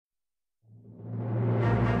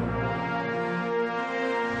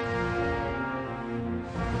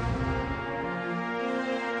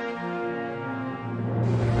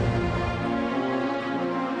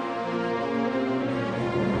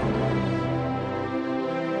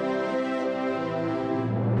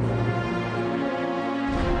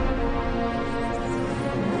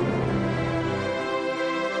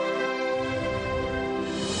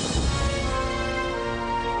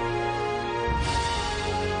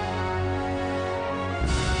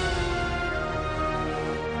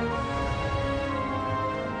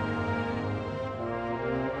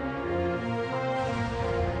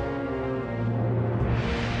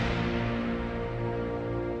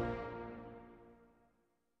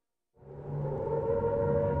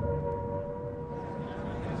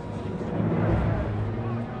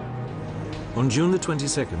On June the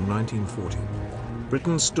 22nd, 1940,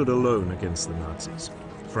 Britain stood alone against the Nazis.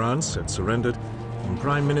 France had surrendered, and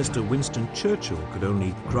Prime Minister Winston Churchill could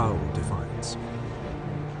only growl defiance.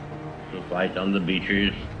 We shall fight on the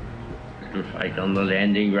beaches, we shall fight on the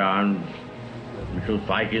landing grounds, we shall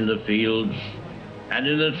fight in the fields and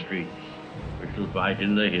in the streets, we shall fight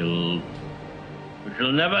in the hills, we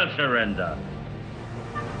shall never surrender.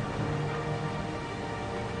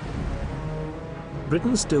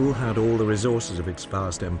 Britain still had all the resources of its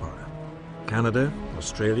vast empire. Canada,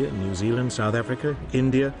 Australia, New Zealand, South Africa,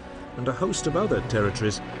 India, and a host of other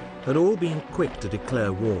territories had all been quick to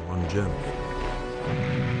declare war on Germany.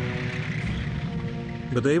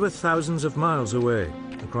 But they were thousands of miles away,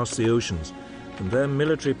 across the oceans, and their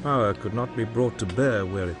military power could not be brought to bear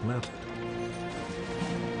where it mattered.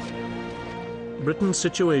 Britain's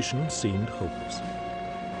situation seemed hopeless,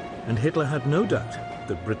 and Hitler had no doubt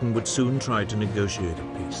that Britain would soon try to negotiate a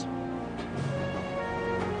peace.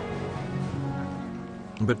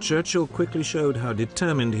 But Churchill quickly showed how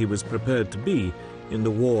determined he was prepared to be in the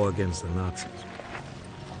war against the Nazis.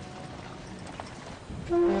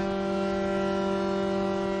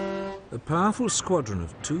 A powerful squadron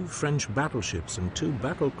of 2 French battleships and 2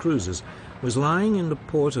 battle cruisers was lying in the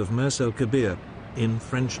port of Mers el Kebir in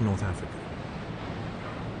French North Africa.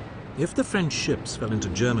 If the French ships fell into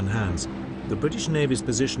German hands, the British Navy's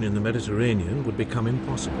position in the Mediterranean would become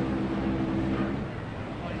impossible.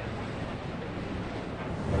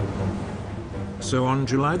 So on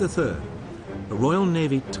July the 3rd, a Royal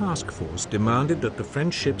Navy task force demanded that the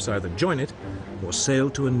French ships either join it or sail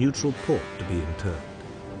to a neutral port to be interned.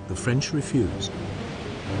 The French refused.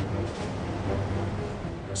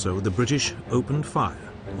 So the British opened fire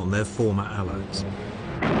on their former allies.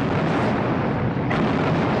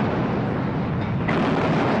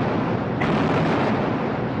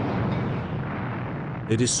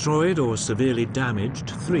 They destroyed or severely damaged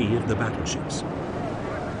 3 of the battleships.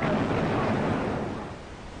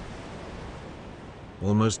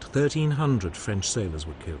 Almost 1,300 French sailors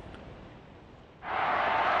were killed.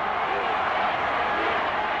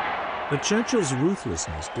 But Churchill's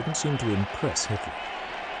ruthlessness didn't seem to impress Hitler.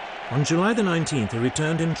 On July the 19th, he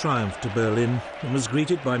returned in triumph to Berlin and was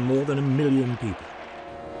greeted by more than 1 million people.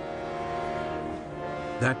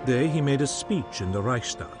 That day, he made a speech in the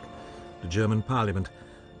Reichstag, the German parliament,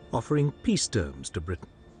 offering peace terms to Britain.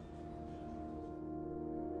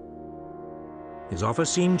 His offer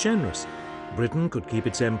seemed generous. Britain could keep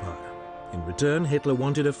its empire. In return, Hitler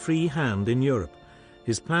wanted a free hand in Europe.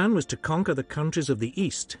 His plan was to conquer the countries of the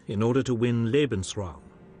East in order to win Lebensraum,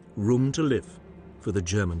 room to live, for the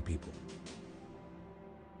German people.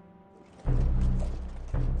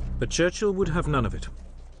 But Churchill would have none of it.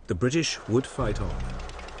 The British would fight on.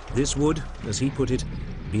 This would, as he put it,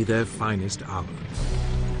 be their finest hour.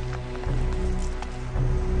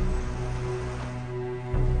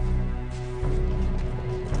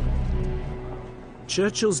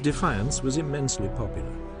 Churchill's defiance was immensely popular.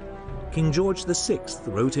 King George VI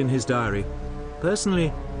wrote in his diary,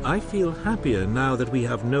 "Personally, I feel happier now that we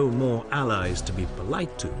have no more allies to be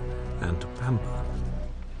polite to and to pamper."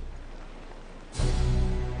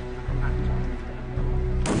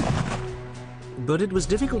 But it was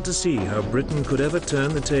difficult to see how Britain could ever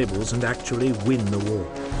turn the tables and actually win the war.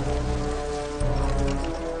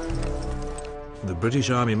 The British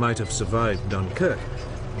Army might have survived Dunkirk,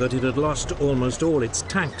 but it had lost almost all its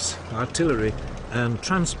tanks, artillery, and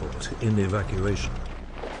transport in the evacuation.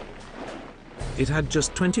 It had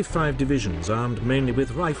just 25 divisions armed mainly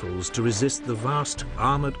with rifles to resist the vast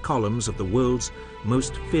armored columns of the world's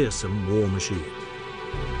most fearsome war machine.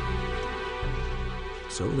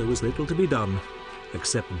 So there was little to be done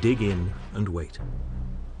except dig in and wait.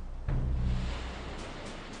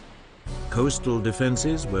 Coastal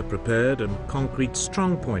defenses were prepared and concrete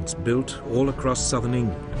strongpoints built all across southern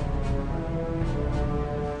England.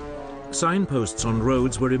 Signposts on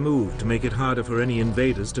roads were removed to make it harder for any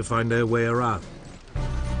invaders to find their way around.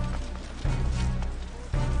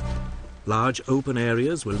 Large open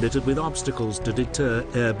areas were littered with obstacles to deter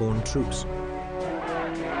airborne troops.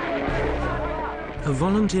 A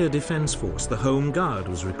volunteer defense force, the Home Guard,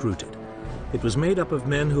 was recruited. It was made up of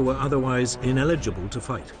men who were otherwise ineligible to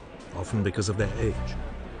fight, often because of their age.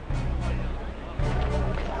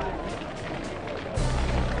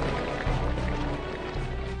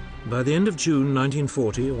 By the end of June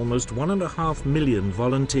 1940, almost 1.5 million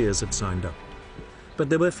volunteers had signed up. But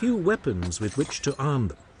there were few weapons with which to arm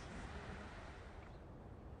them.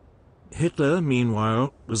 Hitler,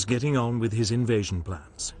 meanwhile, was getting on with his invasion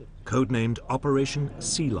plans, codenamed Operation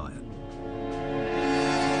Sea Lion.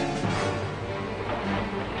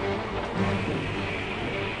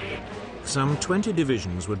 some 20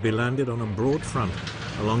 divisions would be landed on a broad front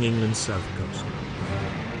along England's south coast.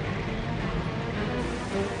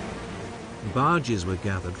 Barges were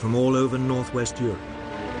gathered from all over northwest Europe.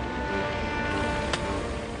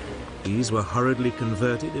 These were hurriedly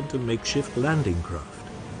converted into makeshift landing craft.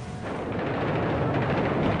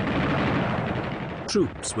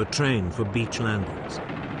 Troops were trained for beach landings.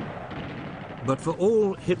 But for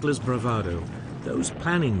all Hitler's bravado, those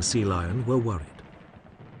planning sea lion were worried.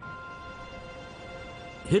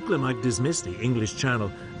 Hitler might dismiss the English Channel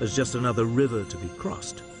as just another river to be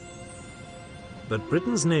crossed. But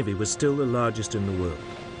Britain's navy was still the largest in the world.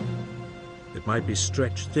 It might be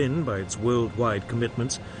stretched thin by its worldwide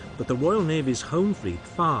commitments, but the Royal Navy's home fleet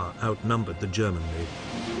far outnumbered the German Navy.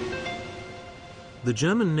 The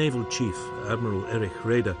German naval chief, Admiral Erich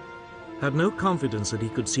Raeder, had no confidence that he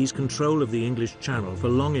could seize control of the English Channel for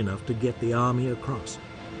long enough to get the army across.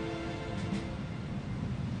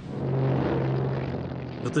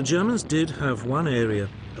 But the Germans did have one area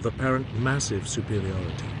of apparent massive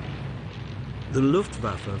superiority. The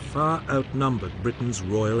Luftwaffe far outnumbered Britain's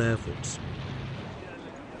Royal Air Force.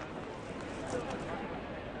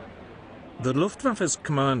 The Luftwaffe's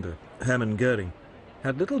commander, Hermann Göring,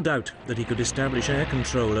 had little doubt that he could establish air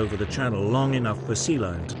control over the Channel long enough for sea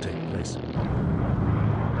lion to take place.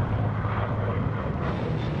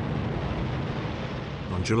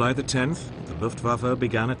 On July the 10th, the Luftwaffe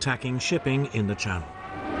began attacking shipping in the Channel.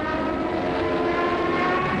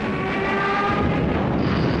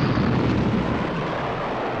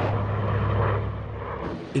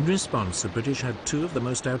 In response, the British had two of the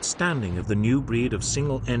most outstanding of the new breed of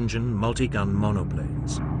single-engine, multi-gun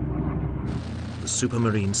monoplanes. The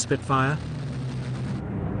Supermarine Spitfire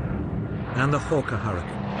and the Hawker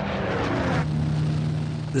Hurricane.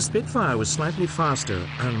 The Spitfire was slightly faster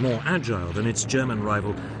and more agile than its German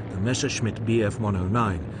rival, the Messerschmitt Bf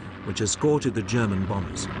 109, which escorted the German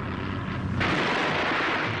bombers.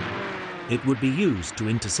 It would be used to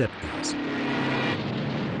intercept these.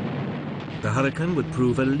 The Hurricane would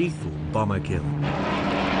prove a lethal bomber kill.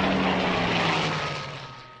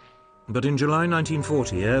 But in July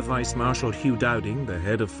 1940, Air Vice Marshal Hugh Dowding, the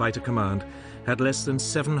head of Fighter Command, had less than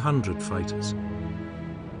 700 fighters.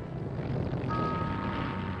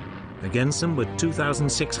 Against them were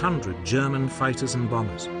 2,600 German fighters and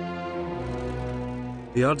bombers.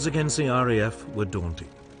 The odds against the RAF were daunting.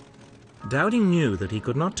 Dowding knew that he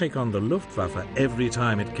could not take on the Luftwaffe every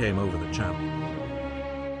time it came over the Channel.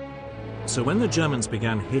 So when the Germans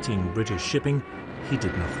began hitting British shipping, he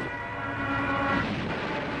did nothing.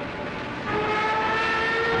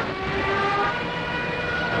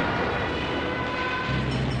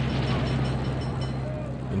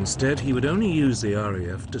 Instead, he would only use the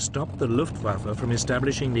RAF to stop the Luftwaffe from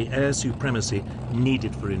establishing the air supremacy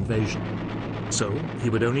needed for invasion. So he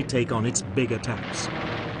would only take on its big attacks.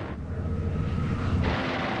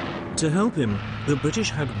 To help him, the British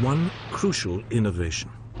had one crucial innovation: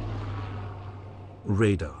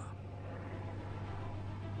 radar.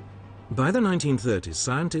 By the 1930s,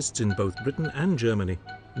 scientists in both Britain and Germany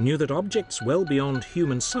knew that objects well beyond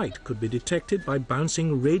human sight could be detected by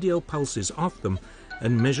bouncing radio pulses off them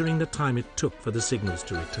and measuring the time it took for the signals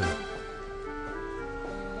to return.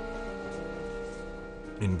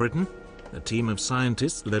 In Britain, a team of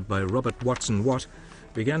scientists led by Robert Watson Watt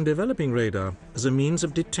began developing radar as a means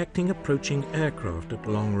of detecting approaching aircraft at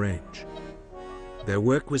long range. Their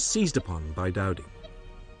work was seized upon by Dowding.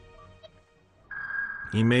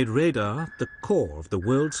 He made radar the core of the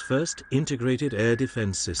world's first integrated air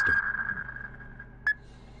defense system.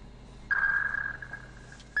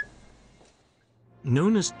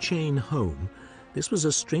 Known as Chain Home, this was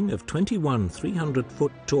a string of 21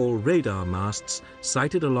 300-foot-tall radar masts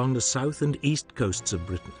sited along the south and east coasts of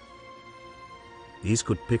Britain. These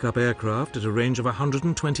could pick up aircraft at a range of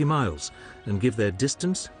 120 miles and give their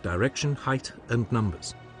distance, direction, height, and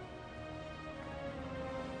numbers.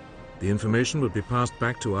 The information would be passed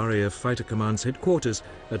back to RAF Fighter Command's headquarters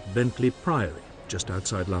at Bentley Priory, just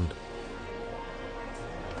outside London.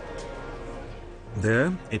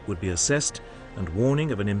 There, it would be assessed, and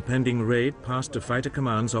warning of an impending raid passed to Fighter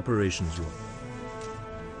Command's operations room.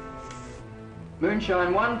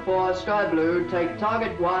 Moonshine 1 for Sky Blue, take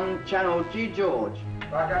target 1, channel G George.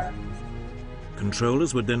 Roger.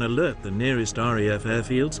 Controllers would then alert the nearest RAF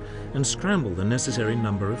airfields and scramble the necessary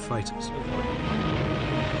number of fighters.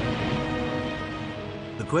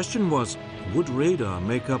 The question was, would radar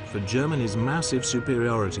make up for Germany's massive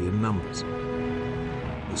superiority in numbers?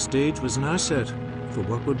 The stage was now set for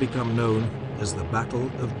what would become known as the Battle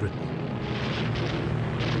of Britain.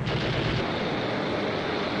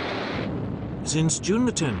 Since June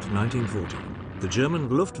the 10th, 1940, the German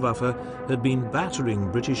Luftwaffe had been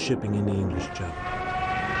battering British shipping in the English Channel.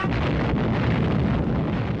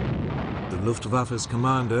 The Luftwaffe's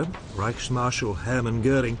commander, Reichsmarschall Hermann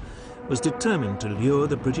Göring, was determined to lure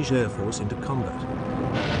the British Air Force into combat.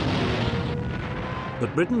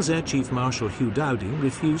 But Britain's Air Chief Marshal Hugh Dowding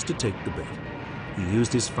refused to take the bait. He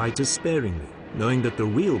used his fighters sparingly, knowing that the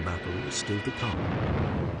real battle was still to come.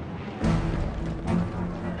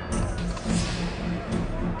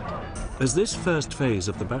 As this first phase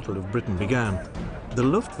of the Battle of Britain began, the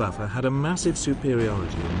Luftwaffe had a massive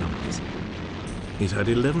superiority in numbers. It had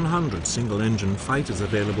 1,100 single-engine fighters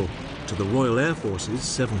available to the Royal Air Force's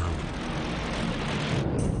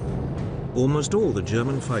 700. Almost all the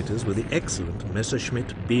German fighters were the excellent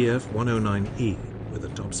Messerschmitt Bf 109E, with a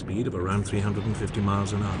top speed of around 350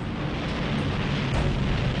 miles an hour.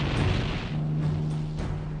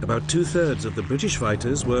 About two-thirds of the British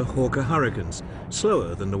fighters were Hawker Hurricanes,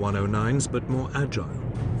 slower than the 109s but more agile.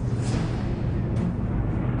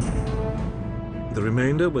 The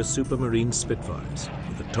remainder were Supermarine Spitfires,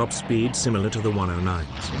 with a top speed similar to the 109s.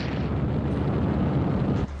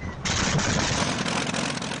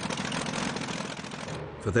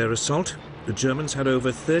 For their assault, the Germans had over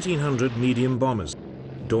 1,300 medium bombers,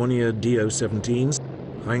 Dornier Do-17s,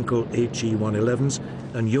 Heinkel HE-111s,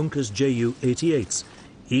 and Junkers Ju-88s,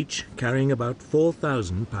 each carrying about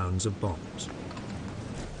 4,000 pounds of bombs.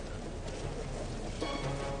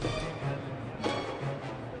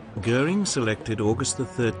 Göring selected August the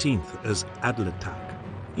 13th as Adlertag,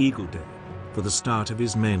 Eagle Day, for the start of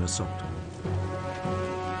his main assault.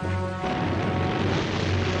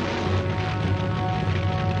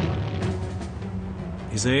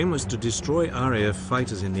 His aim was to destroy RAF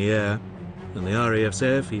fighters in the air and the RAF's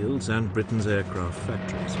airfields and Britain's aircraft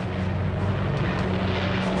factories.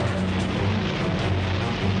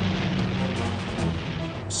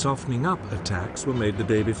 Softening up attacks were made the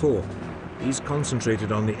day before. These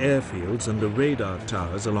concentrated on the airfields and the radar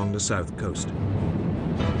towers along the south coast.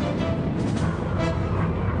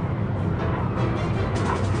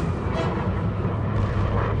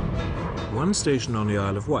 One station on the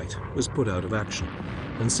Isle of Wight was put out of action,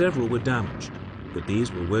 and several were damaged, but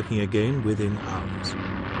these were working again within hours.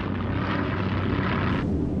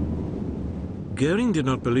 Göring did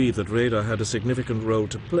not believe that radar had a significant role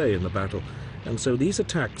to play in the battle, and so these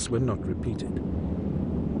attacks were not repeated.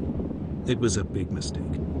 It was a big mistake.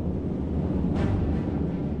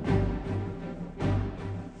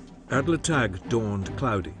 Adlertag dawned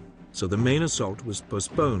cloudy, so the main assault was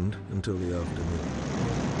postponed until the afternoon.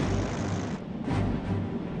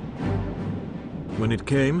 When it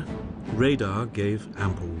came, radar gave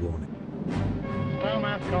ample warning.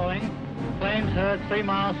 Bowmouth calling. Flames heard 3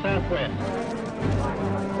 miles southwest.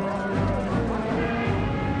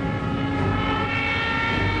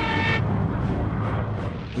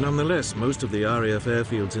 Nonetheless, most of the RAF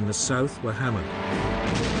airfields in the south were hammered.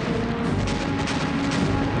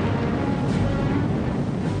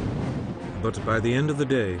 But by the end of the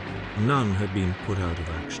day, none had been put out of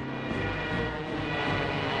action.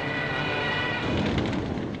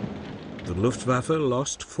 The Luftwaffe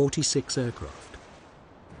lost 46 aircraft.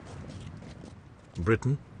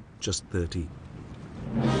 Britain, just 13.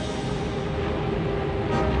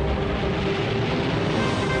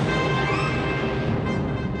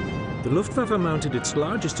 The Luftwaffe mounted its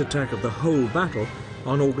largest attack of the whole battle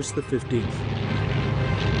on August the 15th.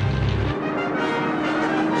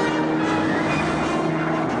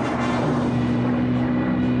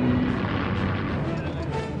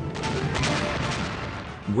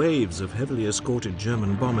 Waves of heavily escorted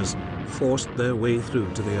German bombers forced their way through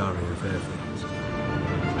to the RAF airfields.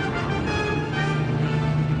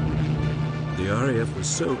 The RAF was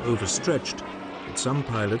so overstretched that some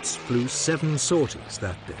pilots flew 7 sorties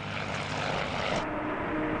that day.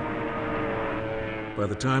 By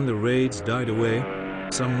the time the raids died away,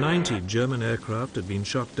 some 90 German aircraft had been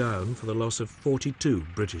shot down for the loss of 42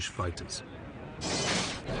 British fighters.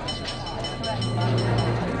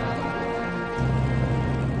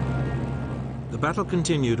 The battle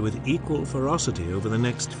continued with equal ferocity over the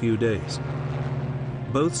next few days.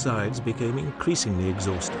 Both sides became increasingly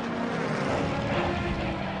exhausted.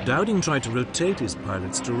 Dowding tried to rotate his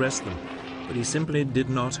pilots to rest them, but he simply did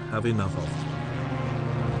not have enough of them.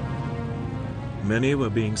 Many were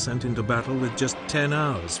being sent into battle with just 10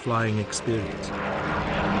 hours flying experience.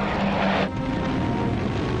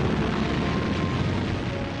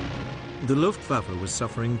 The Luftwaffe was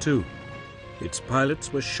suffering too. Its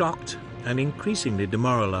pilots were shocked and increasingly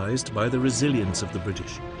demoralized by the resilience of the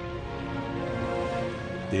British.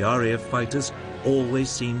 The RAF fighters always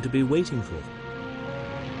seemed to be waiting for them.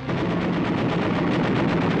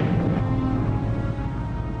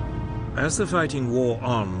 As the fighting wore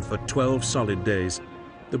on for 12 solid days,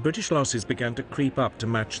 the British losses began to creep up to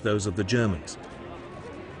match those of the Germans.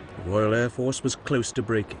 The Royal Air Force was close to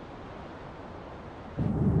breaking.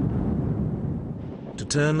 To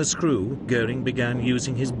turn the screw, Goering began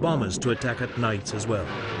using his bombers to attack at night as well.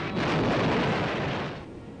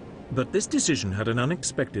 But this decision had an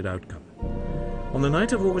unexpected outcome. On the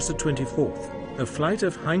night of August the 24th, a flight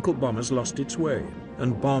of Heinkel bombers lost its way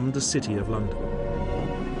and bombed the city of London.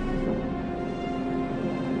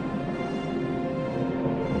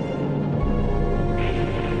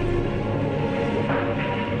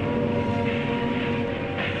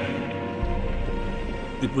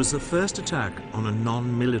 It was the first attack on a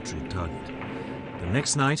non-military target. The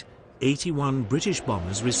next night, 81 British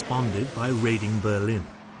bombers responded by raiding Berlin.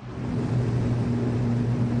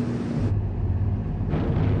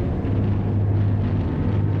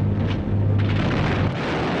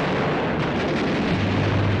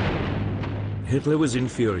 Hitler was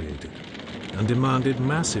infuriated and demanded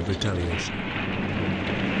massive retaliation.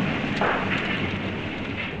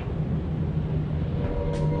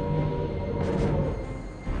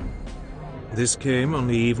 This came on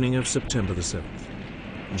the evening of September the 7th.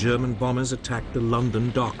 German bombers attacked the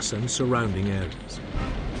London docks and surrounding areas.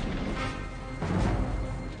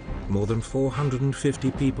 More than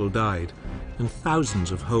 450 people died and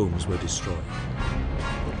thousands of homes were destroyed.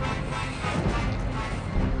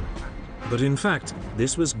 But in fact,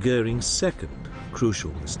 this was Goering's second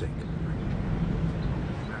crucial mistake.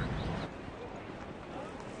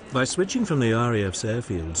 By switching from the RAF's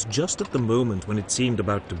airfields just at the moment when it seemed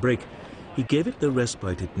about to break, he gave it the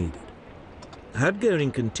respite it needed. Had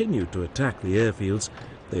Goering continued to attack the airfields,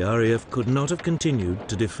 the RAF could not have continued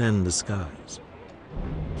to defend the skies.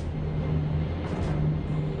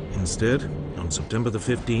 Instead, on September the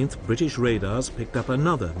 15th, British radars picked up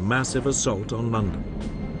another massive assault on London.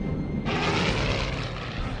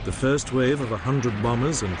 The first wave of 100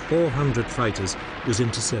 bombers and 400 fighters was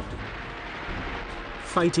intercepted.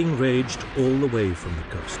 Fighting raged all the way from the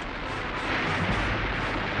coast.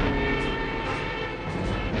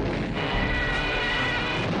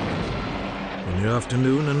 In the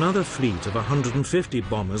afternoon, another fleet of 150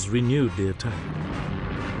 bombers renewed the attack.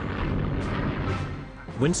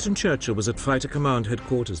 Winston Churchill was at Fighter Command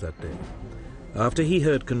headquarters that day. After he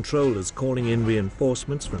heard controllers calling in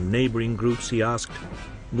reinforcements from neighboring groups, he asked,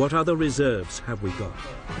 "What other reserves have we got?"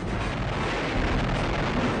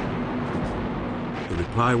 The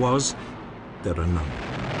reply was, "There are none."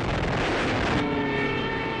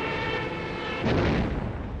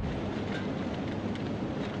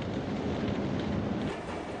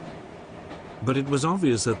 But it was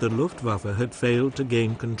obvious that the Luftwaffe had failed to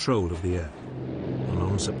gain control of the air. And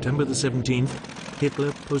on September the 17th,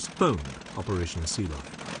 Hitler postponed Operation Sea Lion.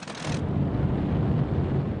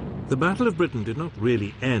 The Battle of Britain did not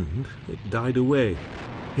really end, it died away.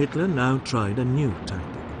 Hitler now tried a new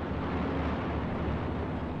tactic.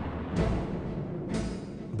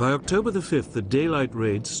 By October the 5th, the daylight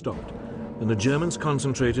raids stopped, and the Germans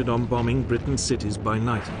concentrated on bombing Britain's cities by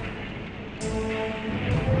night.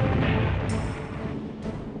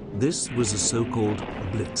 This was a so-called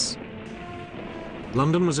blitz.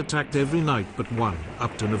 London was attacked every night but one,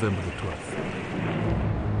 up to November the 12th.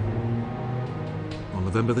 On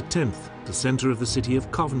November the 10th, the centre of the city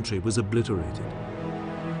of Coventry was obliterated.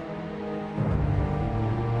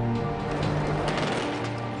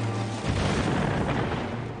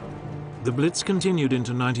 The blitz continued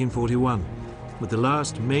into 1941, with the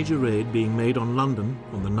last major raid being made on London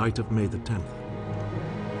on the night of May the 10th.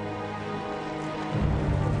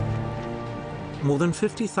 More than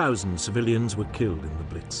 50,000 civilians were killed in the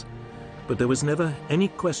Blitz, but there was never any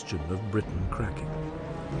question of Britain cracking.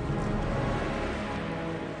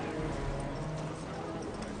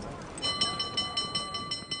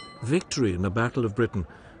 Victory in the Battle of Britain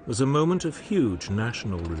was a moment of huge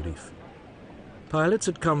national relief. Pilots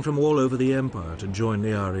had come from all over the empire to join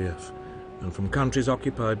the RAF, and from countries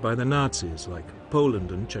occupied by the Nazis like Poland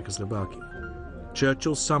and Czechoslovakia.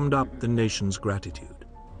 Churchill summed up the nation's gratitude.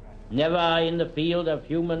 Never in the field of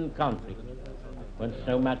human conflict was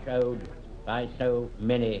so much owed by so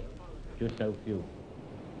many to so few.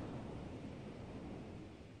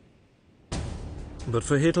 But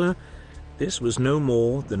for Hitler, this was no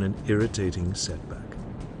more than an irritating setback.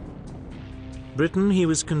 Britain, he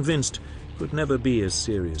was convinced, could never be a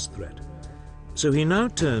serious threat. So he now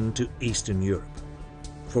turned to Eastern Europe.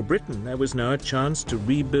 For Britain, there was now a chance to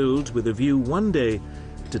rebuild with a view one day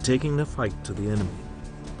to taking the fight to the enemy.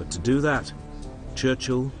 But to do that,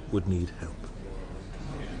 Churchill would need help.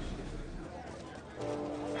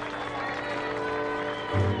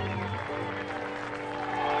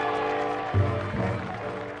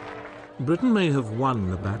 Britain may have won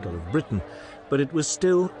the Battle of Britain, but it was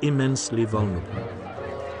still immensely vulnerable.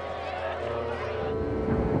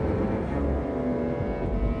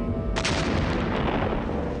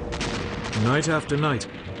 Night after night,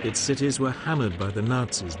 its cities were hammered by the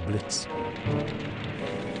Nazis' blitz.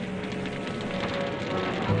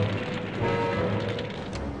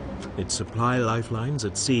 Its supply lifelines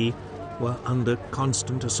at sea were under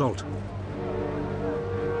constant assault.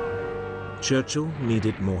 Churchill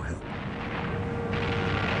needed more help.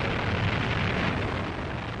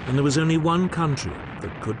 And there was only one country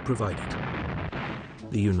that could provide it: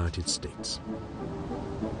 the United States.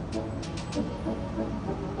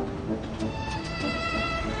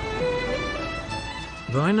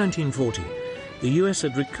 By 1940, the US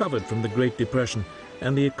had recovered from the Great Depression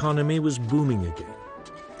and the economy was booming again.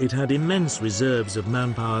 It had immense reserves of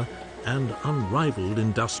manpower and unrivaled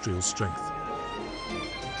industrial strength.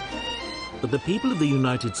 But the people of the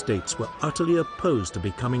United States were utterly opposed to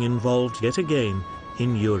becoming involved yet again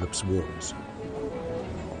in Europe's wars.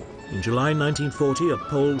 In July 1940, a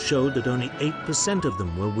poll showed that only 8% of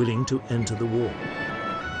them were willing to enter the war.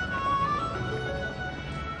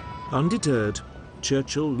 Undeterred,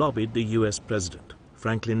 Churchill lobbied the US President,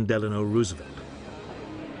 Franklin Delano Roosevelt.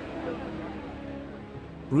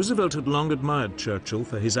 Roosevelt had long admired Churchill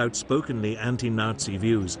for his outspokenly anti-Nazi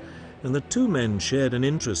views, and the two men shared an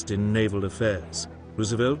interest in naval affairs.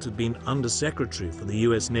 Roosevelt had been Undersecretary for the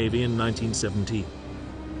US Navy in 1917.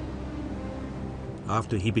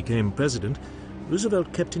 After he became president,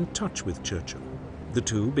 Roosevelt kept in touch with Churchill. The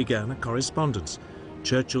two began a correspondence,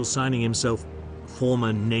 Churchill signing himself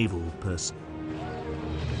former naval person.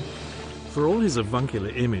 For all his avuncular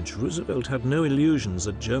image, Roosevelt had no illusions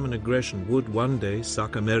that German aggression would one day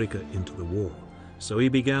suck America into the war. So he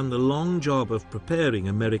began the long job of preparing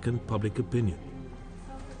American public opinion.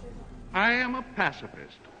 I am a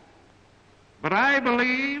pacifist, but I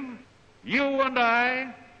believe you and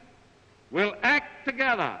I will act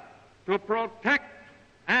together to protect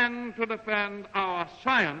and to defend our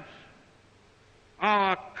science,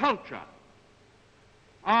 our culture,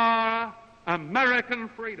 our American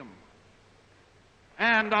freedom,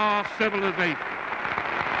 and our civilization.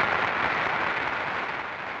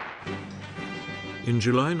 In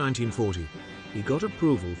July 1940, he got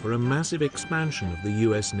approval for a massive expansion of the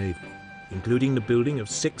US Navy, including the building of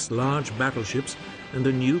 6 large battleships and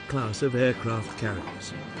a new class of aircraft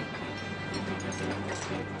carriers.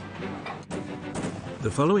 The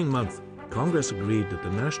following month, Congress agreed that the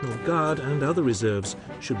National Guard and other reserves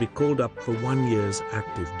should be called up for 1 year's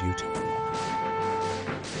active duty.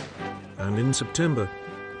 And in September,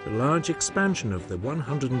 the large expansion of the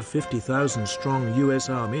 150,000-strong US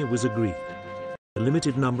Army was agreed, a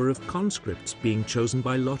limited number of conscripts being chosen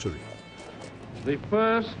by lottery. The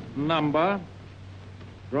first number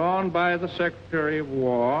drawn by the Secretary of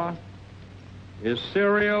War is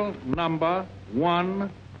serial number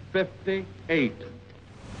 158.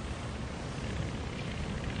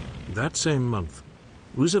 That same month,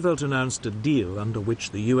 Roosevelt announced a deal under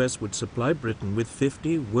which the US would supply Britain with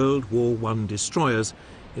 50 World War I destroyers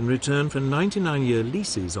in return for 99-year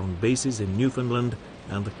leases on bases in Newfoundland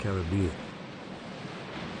and the Caribbean.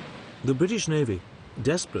 The British Navy,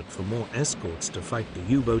 desperate for more escorts to fight the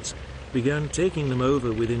U-boats, began taking them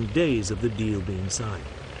over within days of the deal being signed.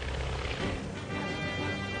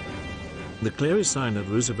 The clearest sign that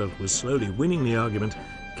Roosevelt was slowly winning the argument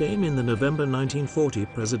came in the November 1940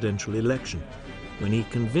 presidential election, when he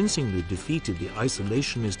convincingly defeated the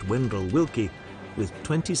isolationist Wendell Willkie with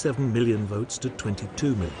 27 million votes to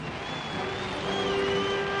 22 million.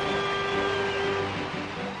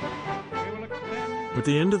 At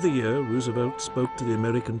the end of the year, Roosevelt spoke to the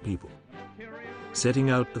American people, setting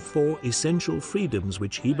out the 4 essential freedoms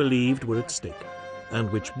which he believed were at stake and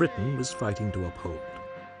which Britain was fighting to uphold: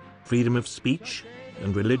 freedom of speech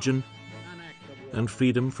and religion, and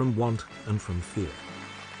freedom from want and from fear.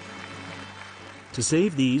 To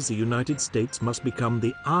save these, the United States must become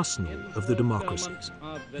the arsenal of the democracies.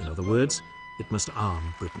 In other words, it must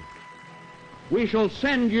arm Britain. We shall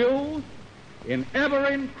send you in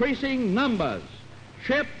ever-increasing numbers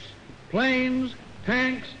ships, planes,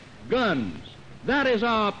 tanks, guns. That is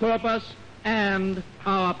our purpose and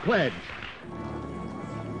our pledge.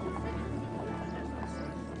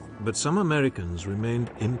 But some Americans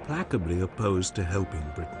remained implacably opposed to helping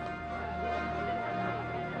Britain.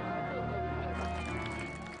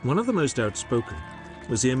 One of the most outspoken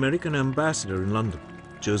was the American ambassador in London,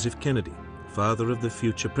 Joseph Kennedy, father of the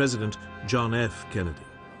future president, John F. Kennedy.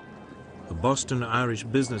 A Boston Irish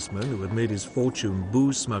businessman who had made his fortune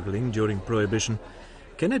booze smuggling during Prohibition,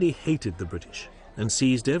 Kennedy hated the British and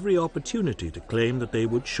seized every opportunity to claim that they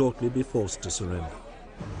would shortly be forced to surrender.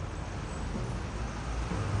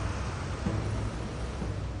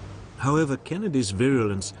 However, Kennedy's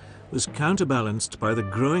virulence was counterbalanced by the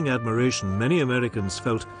growing admiration many Americans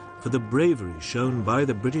felt for the bravery shown by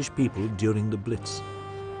the British people during the Blitz.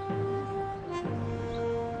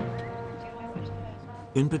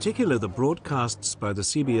 In particular, the broadcasts by the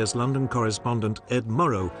CBS London correspondent Ed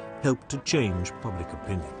Murrow helped to change public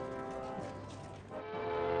opinion.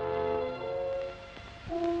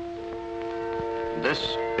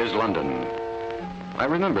 This is London. I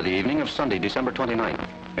remember the evening of Sunday, December 29th.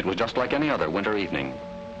 It was just like any other winter evening.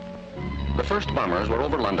 The first bombers were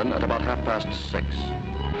over London at about 6:30.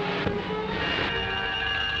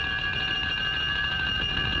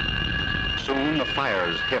 Soon the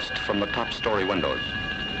fires hissed from the top-story windows.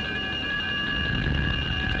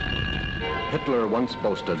 Hitler once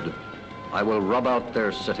boasted, "I will rub out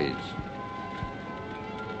their cities."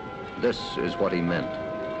 This is what he meant.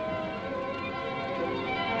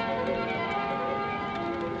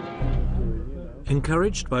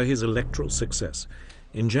 Encouraged by his electoral success,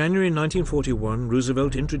 in January 1941,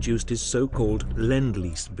 Roosevelt introduced his so-called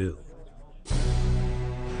Lend-Lease Bill.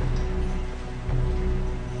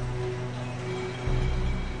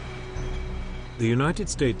 The United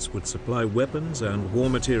States would supply weapons and war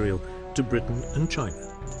material to Britain and China,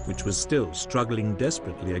 which was still struggling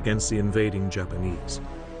desperately against the invading Japanese.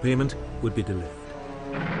 Payment would be delayed.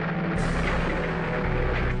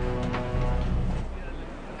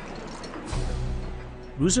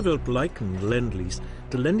 Roosevelt likened Lend-Lease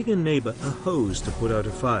to lending a neighbor a hose to put out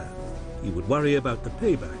a fire. He would worry about the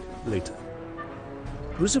payback later.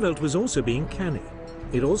 Roosevelt was also being canny.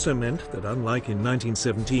 It also meant that, unlike in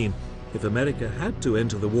 1917, if America had to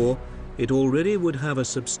enter the war, it already would have a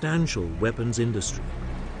substantial weapons industry.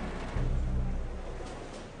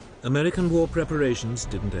 American war preparations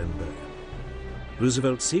didn't end there.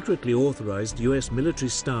 Roosevelt secretly authorized U.S. military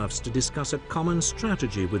staffs to discuss a common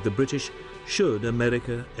strategy with the British should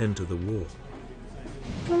America enter the war.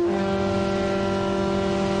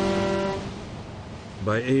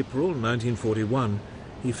 By April 1941,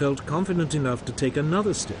 he felt confident enough to take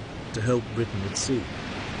another step to help Britain at sea.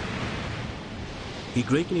 He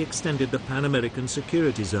greatly extended the Pan-American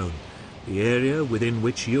Security Zone, the area within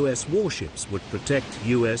which U.S. warships would protect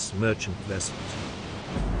U.S. merchant vessels.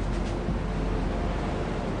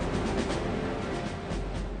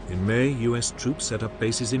 In May, U.S. troops set up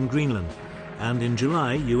bases in Greenland, and in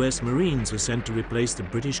July, U.S. Marines were sent to replace the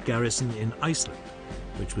British garrison in Iceland,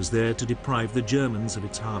 which was there to deprive the Germans of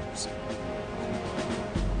its harbors.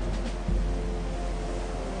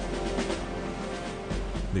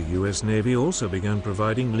 The U.S. Navy also began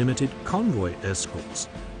providing limited convoy escorts,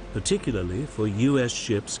 particularly for U.S.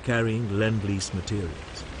 ships carrying Lend-Lease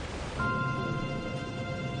materials.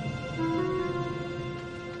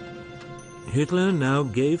 Hitler now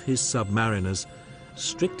gave his submariners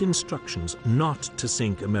strict instructions not to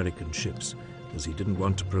sink American ships, as he didn't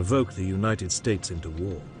want to provoke the United States into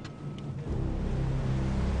war.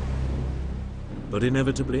 But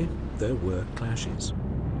inevitably, there were clashes.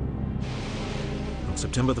 On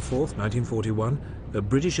September the 4th, 1941, a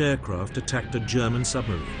British aircraft attacked a German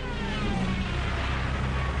submarine.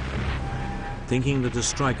 Thinking that the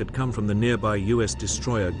strike had come from the nearby U.S.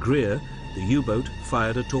 destroyer Greer, the U-boat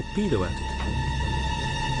fired a torpedo at it.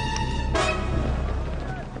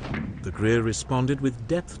 The Greer responded with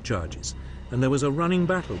depth charges, and there was a running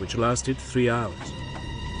battle which lasted 3 hours.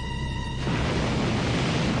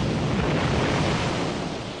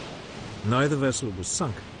 Neither vessel was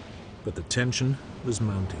sunk, but the tension was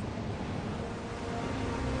mounting.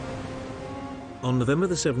 On November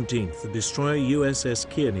the 17th, the destroyer USS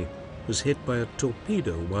Kearney was hit by a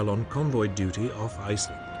torpedo while on convoy duty off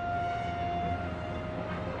Iceland.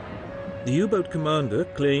 The U-boat commander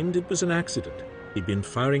claimed it was an accident. He'd been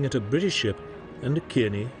firing at a British ship and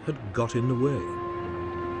Kearney had got in the way.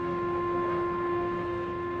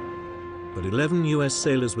 But 11 US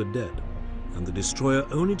sailors were dead, and the destroyer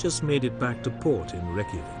only just made it back to port in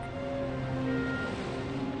Reykjavik.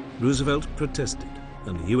 Roosevelt protested,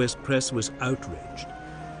 and the US press was outraged.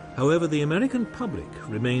 However, the American public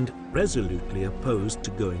remained resolutely opposed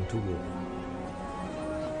to going to war.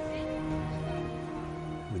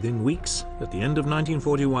 Within weeks, at the end of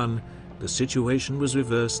 1941, the situation was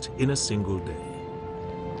reversed in a single day.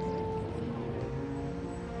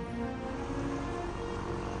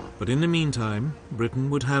 But in the meantime,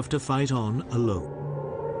 Britain would have to fight on alone.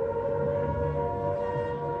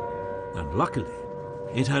 And luckily,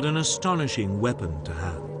 it had an astonishing weapon to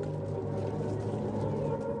hand.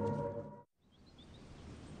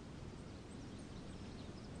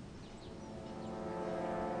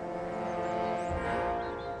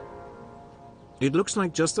 It looks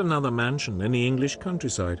like just another mansion in the English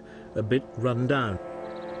countryside, a bit run down.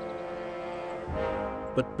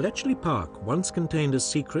 But Bletchley Park once contained a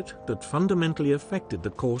secret that fundamentally affected the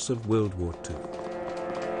course of World War II.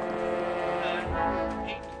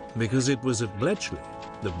 Because it was at Bletchley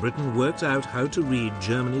that Britain worked out how to read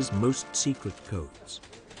Germany's most secret codes.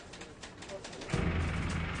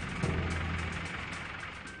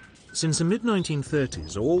 Since the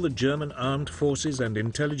mid-1930s, all the German armed forces and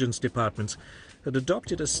intelligence departments had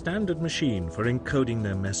adopted a standard machine for encoding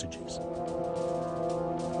their messages.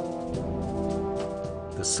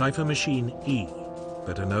 The cipher machine E,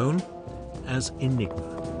 better known as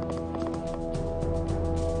Enigma.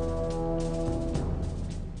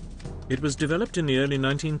 It was developed in the early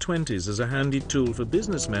 1920s as a handy tool for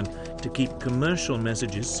businessmen to keep commercial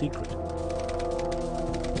messages secret.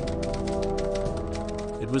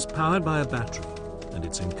 It was powered by a battery, and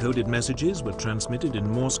its encoded messages were transmitted in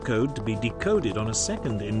Morse code to be decoded on a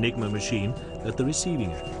second Enigma machine at the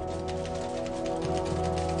receiving end.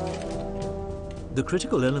 The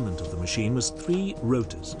critical element of the machine was 3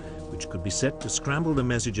 rotors, which could be set to scramble the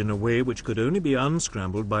message in a way which could only be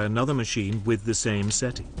unscrambled by another machine with the same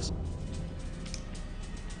settings.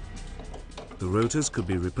 The rotors could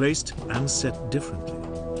be replaced and set differently.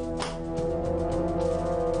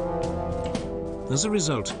 As a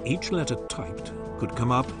result, each letter typed could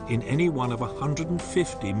come up in any one of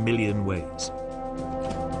 150 million ways.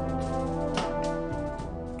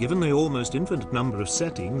 Given the almost infinite number of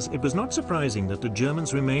settings, it was not surprising that the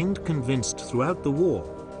Germans remained convinced throughout the war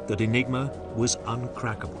that Enigma was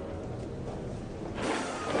uncrackable.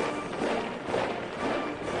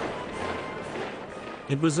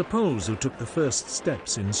 It was the Poles who took the first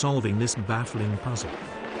steps in solving this baffling puzzle.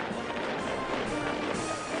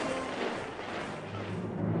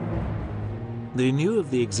 They knew of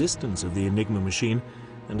the existence of the Enigma machine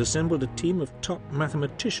and assembled a team of top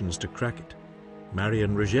mathematicians to crack it.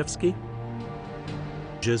 Marian Rejewski,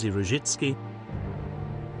 Jerzy Rojicki,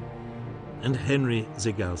 and Henry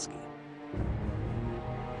Zegalski.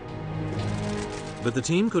 But the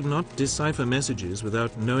team could not decipher messages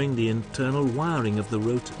without knowing the internal wiring of the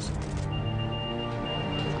rotors.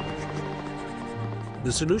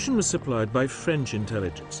 The solution was supplied by French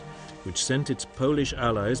intelligence, which sent its Polish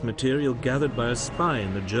allies material gathered by a spy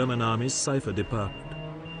in the German army's cipher department.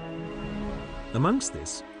 Amongst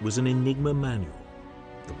this was an Enigma manual.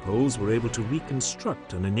 The Poles were able to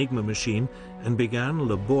reconstruct an Enigma machine and began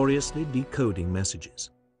laboriously decoding messages.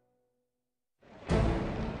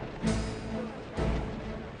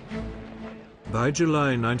 By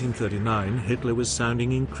July 1939, Hitler was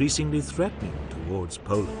sounding increasingly threatening towards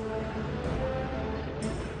Poland.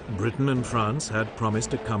 Britain and France had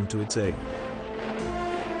promised to come to its aid.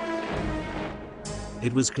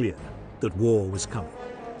 It was clear that war was coming.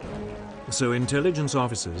 So intelligence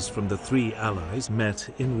officers from the 3 allies met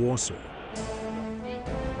in Warsaw.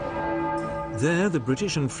 There, the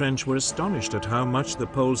British and French were astonished at how much the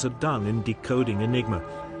Poles had done in decoding Enigma,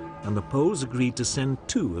 and the Poles agreed to send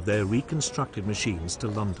 2 of their reconstructed machines to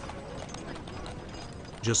London.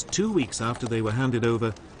 Just 2 weeks after they were handed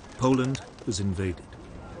over, Poland was invaded.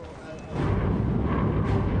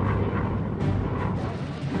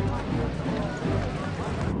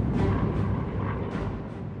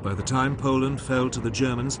 By the time Poland fell to the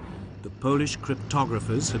Germans, the Polish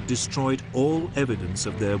cryptographers had destroyed all evidence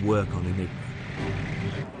of their work on Enigma.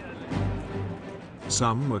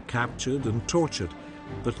 Some were captured and tortured,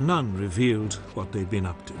 but none revealed what they'd been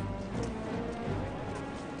up to.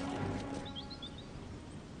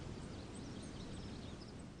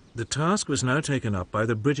 The task was now taken up by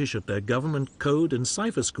the British at their government code and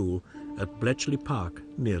cipher school at Bletchley Park,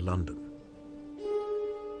 near London.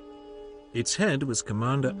 Its head was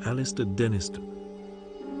Commander Alistair Denniston.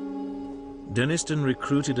 Denniston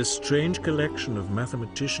recruited a strange collection of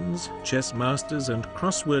mathematicians, chess masters, and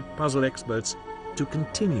crossword puzzle experts to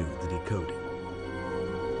continue the decoding.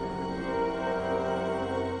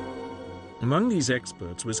 Among these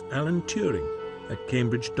experts was Alan Turing at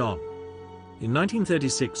Cambridge Don. In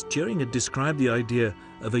 1936, Turing had described the idea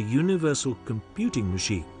of a universal computing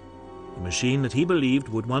machine, a machine that he believed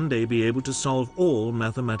would one day be able to solve all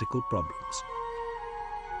mathematical problems.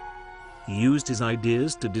 He used his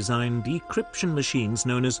ideas to design decryption machines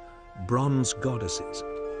known as bronze goddesses.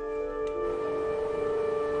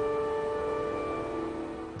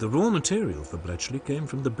 The raw material for Bletchley came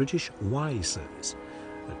from the British Y service,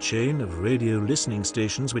 a chain of radio listening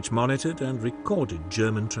stations which monitored and recorded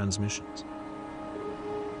German transmissions.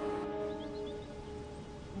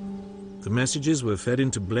 The messages were fed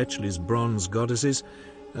into Bletchley's bronze goddesses,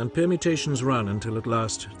 and permutations ran until at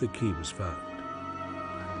last the key was found.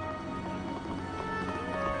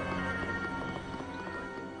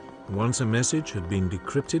 Once a message had been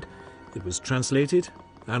decrypted, it was translated,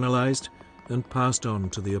 analyzed, and passed on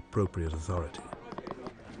to the appropriate authority.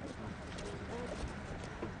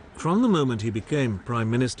 From the moment he became Prime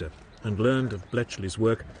Minister and learned of Bletchley's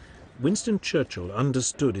work, Winston Churchill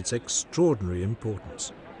understood its extraordinary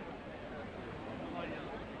importance.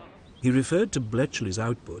 He referred to Bletchley's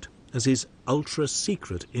output as his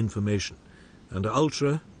ultra-secret information, and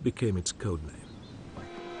Ultra became its code name.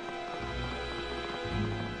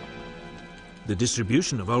 The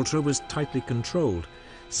distribution of Ultra was tightly controlled.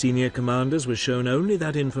 Senior commanders were shown only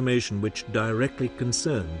that information which directly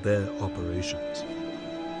concerned their operations.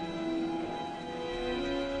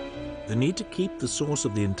 The need to keep the source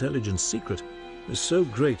of the intelligence secret was so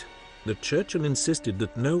great that Churchill insisted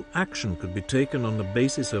that no action could be taken on the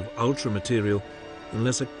basis of Ultra material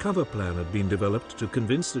unless a cover plan had been developed to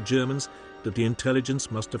convince the Germans that the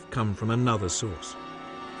intelligence must have come from another source.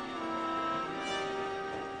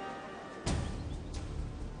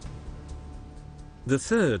 The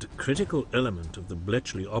third critical element of the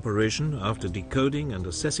Bletchley operation, after decoding and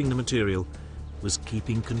assessing the material, was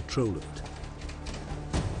keeping control of it.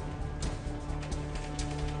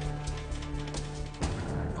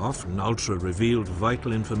 Often Ultra revealed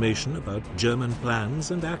vital information about German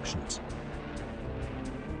plans and actions.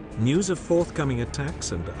 News of forthcoming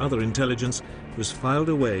attacks and other intelligence was filed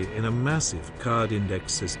away in a massive card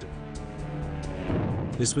index system.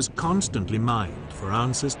 This was constantly mined for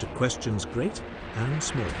answers to questions great and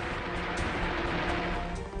small.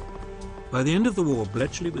 By the end of the war,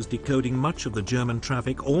 Bletchley was decoding much of the German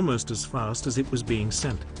traffic almost as fast as it was being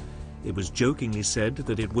sent. It was jokingly said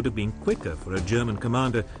that it would have been quicker for a German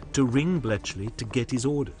commander to ring Bletchley to get his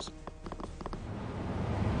orders.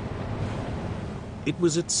 It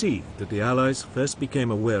was at sea that the Allies first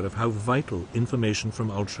became aware of how vital information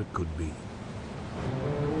from Ultra could be.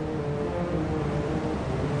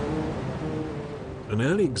 An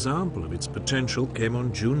early example of its potential came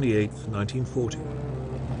on June the 8th, 1940.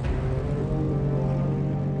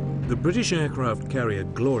 The British aircraft carrier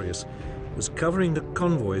Glorious was covering the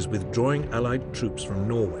convoys withdrawing Allied troops from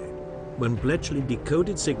Norway when Bletchley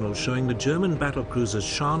decoded signals showing the German battlecruisers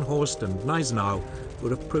Scharnhorst and Gneisenau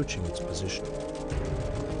were approaching its position.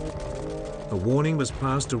 A warning was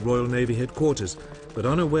passed to Royal Navy headquarters, but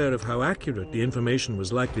unaware of how accurate the information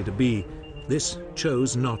was likely to be, this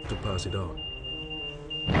chose not to pass it on.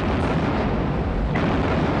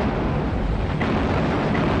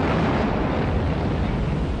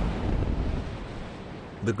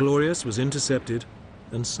 The Glorious was intercepted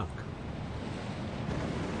and sunk.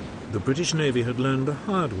 The British Navy had learned the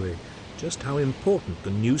hard way just how important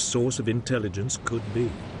the new source of intelligence could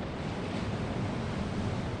be.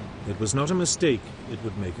 It was not a mistake it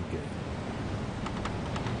would make again.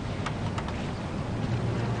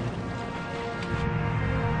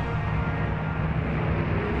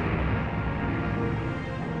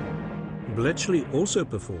 Bletchley also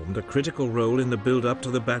performed a critical role in the build-up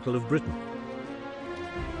to the Battle of Britain.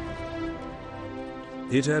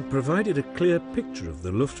 It had provided a clear picture of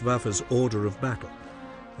the Luftwaffe's order of battle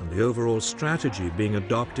and the overall strategy being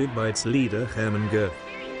adopted by its leader, Hermann Goering.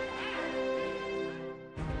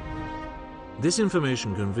 This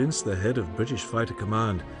information convinced the head of British Fighter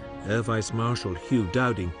Command, Air Vice Marshal Hugh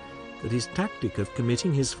Dowding, that his tactic of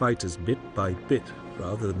committing his fighters bit by bit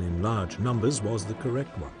rather than in large numbers was the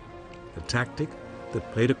correct one, a tactic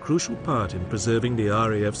that played a crucial part in preserving the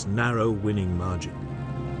RAF's narrow winning margin.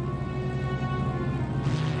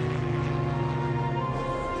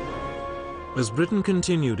 As Britain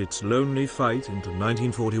continued its lonely fight into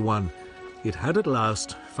 1941, it had at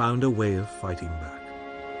last found a way of fighting back.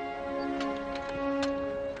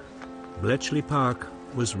 Bletchley Park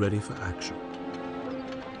was ready for action.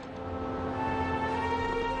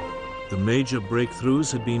 The major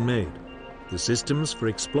breakthroughs had been made, the systems for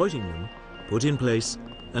exploiting them put in place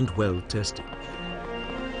and well tested.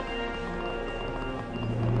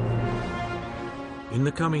 In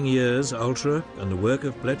the coming years, Ultra and the work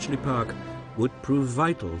of Bletchley Park would prove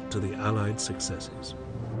vital to the Allied successes.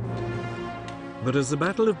 But as the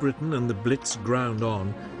Battle of Britain and the Blitz ground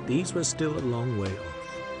on, these were still a long way off.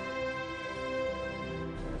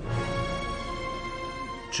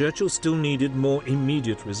 Churchill still needed more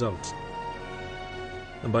immediate results.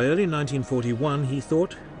 And by early 1941, he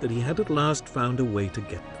thought that he had at last found a way to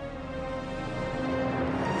get them.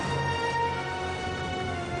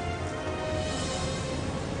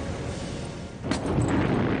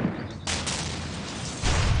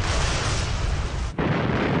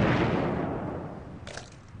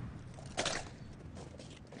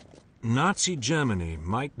 Nazi Germany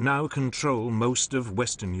might now control most of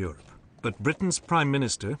Western Europe, but Britain's Prime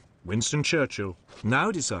Minister, Winston Churchill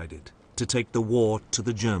now decided to take the war to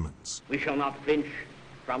the Germans. We shall not flinch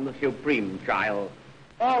from the supreme trial.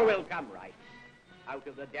 All will come right out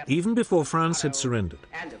of the depths. Even before France had surrendered,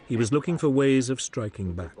 he was looking for ways of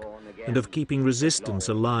striking back and of keeping resistance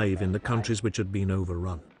alive in the countries which had been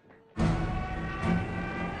overrun.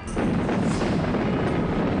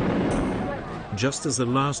 Just as the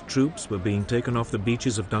last troops were being taken off the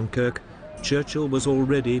beaches of Dunkirk, Churchill was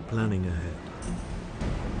already planning ahead.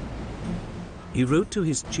 He wrote to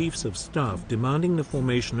his chiefs of staff demanding the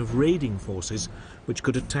formation of raiding forces which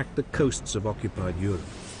could attack the coasts of occupied Europe.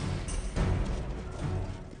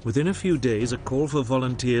 Within a few days, a call for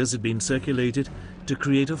volunteers had been circulated to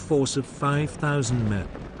create a force of 5,000 men.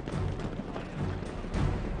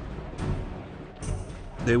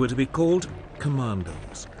 They were to be called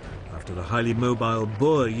commandos, after the highly mobile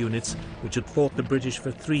Boer units which had fought the British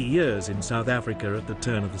for 3 years in South Africa at the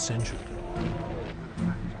turn of the century.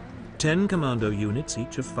 10 commando units,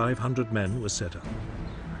 each of 500 men, were set up.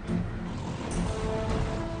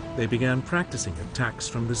 They began practicing attacks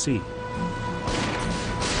from the sea.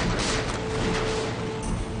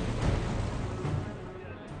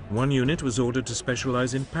 One unit was ordered to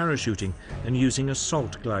specialize in parachuting and using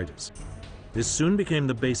assault gliders. This soon became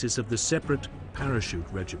the basis of the separate parachute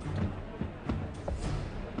regiment.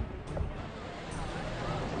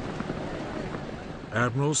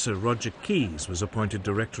 Admiral Sir Roger Keyes was appointed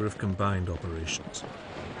Director of Combined Operations.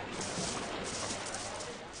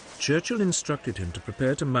 Churchill instructed him to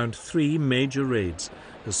prepare to mount 3 major raids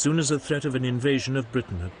as soon as the threat of an invasion of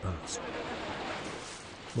Britain had passed.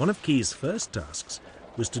 One of Keyes' first tasks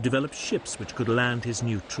was to develop ships which could land his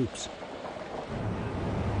new troops.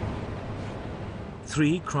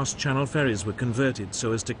 3 cross-channel ferries were converted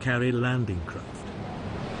so as to carry landing craft.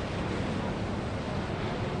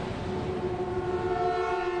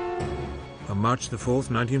 On March the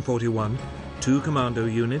 4th, 1941, 2 commando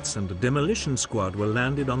units and a demolition squad were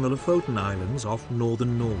landed on the Lofoten Islands off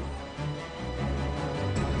northern Norway.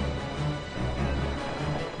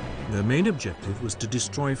 Their main objective was to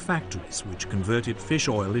destroy factories which converted fish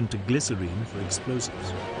oil into glycerine for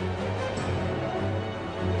explosives.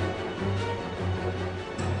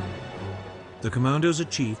 The commandos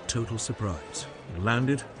achieved total surprise and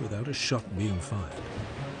landed without a shot being fired.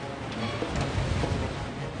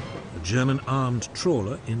 A German armed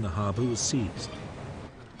trawler in the harbour was seized.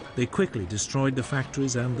 They quickly destroyed the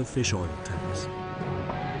factories and the fish oil tanks.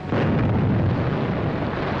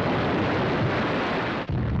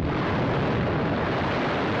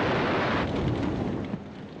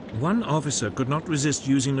 One officer could not resist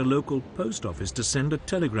using the local post office to send a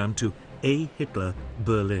telegram to A. Hitler,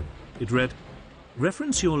 Berlin. It read,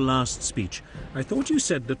 "Reference your last speech. I thought you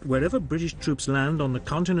said that wherever British troops land on the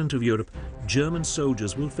continent of Europe, German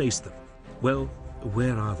soldiers will face them. Well,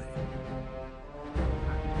 where are they?"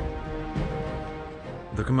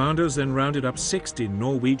 The commandos then rounded up 60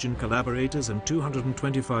 Norwegian collaborators and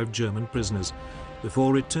 225 German prisoners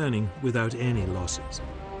before returning without any losses.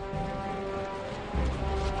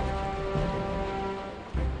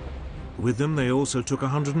 With them, they also took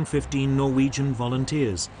 115 Norwegian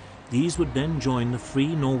volunteers. These would then join the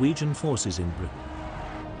Free Norwegian Forces in Britain.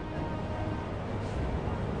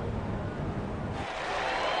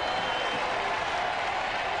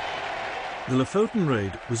 The Lofoten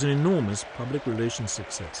raid was an enormous public relations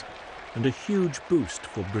success and a huge boost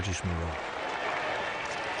for British morale.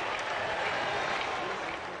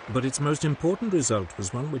 But its most important result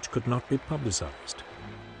was one which could not be publicized: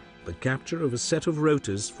 the capture of a set of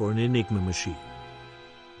rotors for an Enigma machine.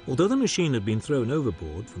 Although the machine had been thrown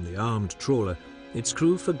overboard from the armed trawler, its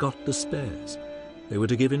crew forgot the spares. They were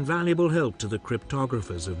to give invaluable help to the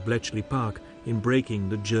cryptographers of Bletchley Park in breaking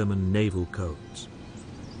the German naval codes.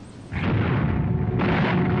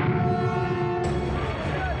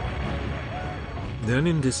 Then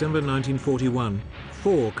in December 1941,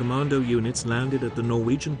 4 commando units landed at the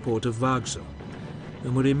Norwegian port of Vagsø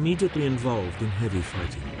and were immediately involved in heavy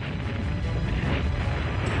fighting.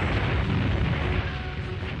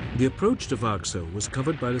 The approach to Vagsø was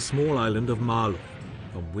covered by the small island of Malø,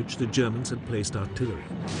 on which the Germans had placed artillery.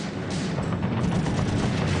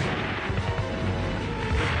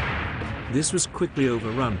 This was quickly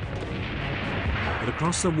overrun, but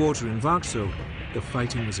across the water in Vagsø, the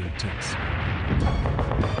fighting was intense.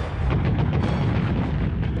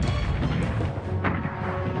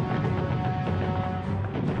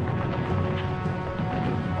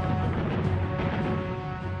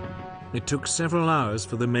 It took several hours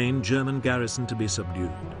for the main German garrison to be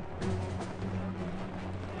subdued.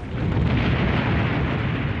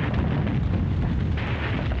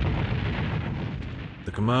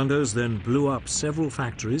 The commandos then blew up several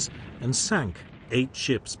factories and sank 8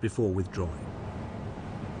 ships before withdrawing.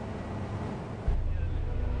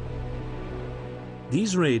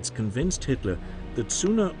 These raids convinced Hitler that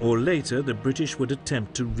sooner or later the British would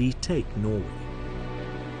attempt to retake Norway.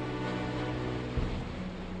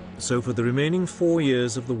 So for the remaining 4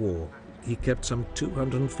 years of the war, he kept some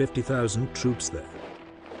 250,000 troops there.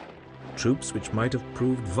 Troops which might have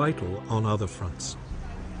proved vital on other fronts.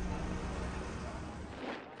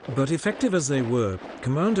 But effective as they were,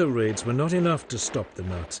 commando raids were not enough to stop the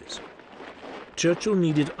Nazis. Churchill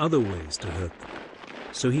needed other ways to hurt them,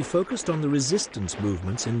 so he focused on the resistance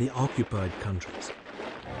movements in the occupied countries.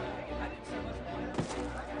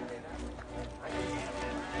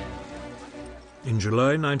 In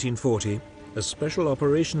July 1940, a Special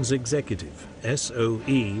Operations Executive,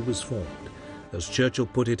 SOE, was formed, as Churchill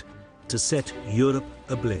put it, to set Europe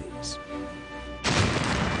ablaze.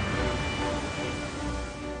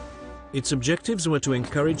 Its objectives were to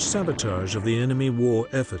encourage sabotage of the enemy war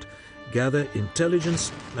effort, gather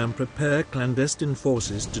intelligence and prepare clandestine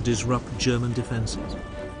forces to disrupt German defenses.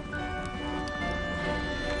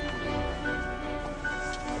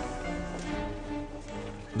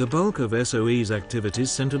 The bulk of SOE's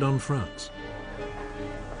activities centered on France.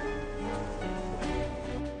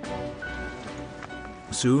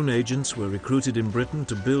 Soon agents were recruited in Britain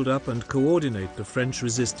to build up and coordinate the French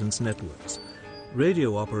resistance networks.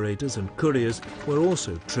 Radio operators and couriers were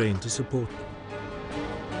also trained to support them.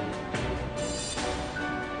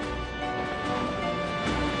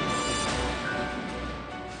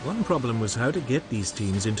 One problem was how to get these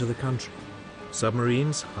teams into the country.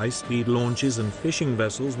 Submarines, high-speed launches and fishing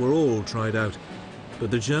vessels were all tried out,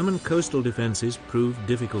 but the German coastal defenses proved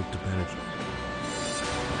difficult to penetrate.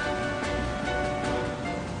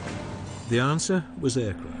 The answer was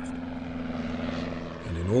aircraft.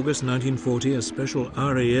 And in August 1940, a special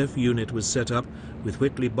RAF unit was set up with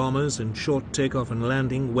Whitley bombers and short takeoff and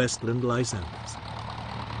landing Westland Lysanders.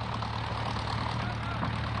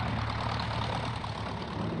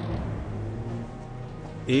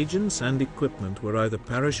 Agents and equipment were either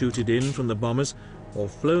parachuted in from the bombers or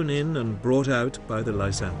flown in and brought out by the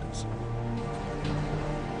Lysanders.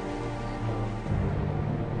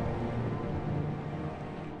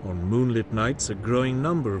 On moonlit nights, a growing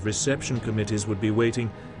number of reception committees would be waiting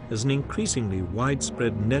as an increasingly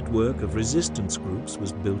widespread network of resistance groups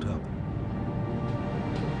was built up.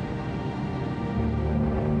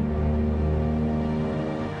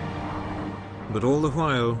 But all the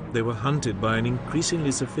while, they were hunted by an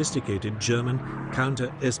increasingly sophisticated German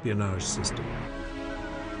counter-espionage system.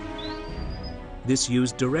 This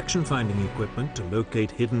used direction-finding equipment to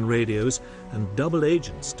locate hidden radios and double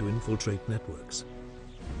agents to infiltrate networks.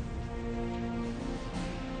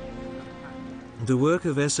 The work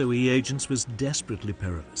of SOE agents was desperately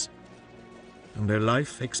perilous, and their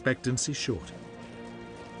life expectancy short.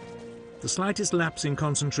 The slightest lapse in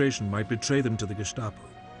concentration might betray them to the Gestapo.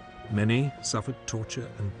 Many suffered torture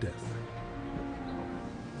and death.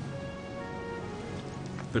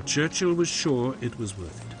 But Churchill was sure it was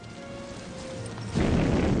worth it.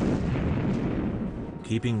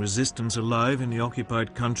 Keeping resistance alive in the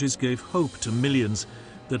occupied countries gave hope to millions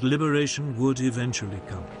that liberation would eventually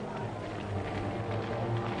come.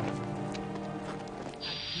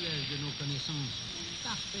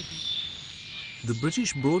 The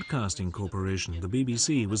British Broadcasting Corporation, the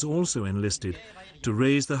BBC, was also enlisted to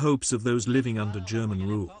raise the hopes of those living under German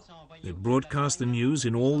rule. It broadcast the news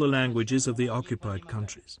in all the languages of the occupied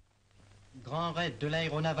countries.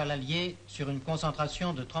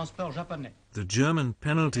 The German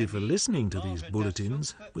penalty for listening to these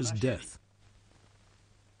bulletins was death.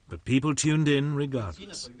 But people tuned in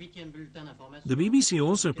regardless. The BBC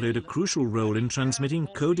also played a crucial role in transmitting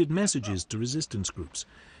coded messages to resistance groups.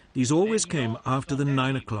 These always came after the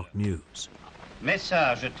 9 o'clock news.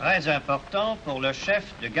 Message très important pour le chef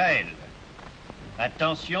de Gaël.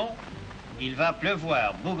 Attention, il va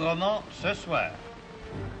pleuvoir bougrement ce soir.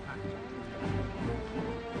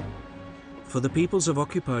 For the peoples of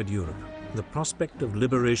occupied Europe, the prospect of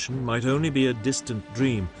liberation might only be a distant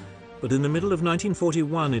dream, but in the middle of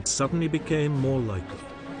 1941 it suddenly became more likely.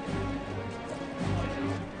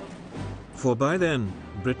 For by then,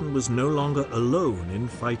 Britain was no longer alone in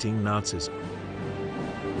fighting Nazism.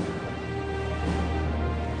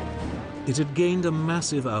 It had gained a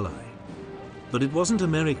massive ally, but it wasn't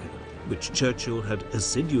America, which Churchill had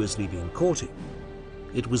assiduously been courting.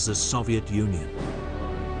 It was the Soviet Union.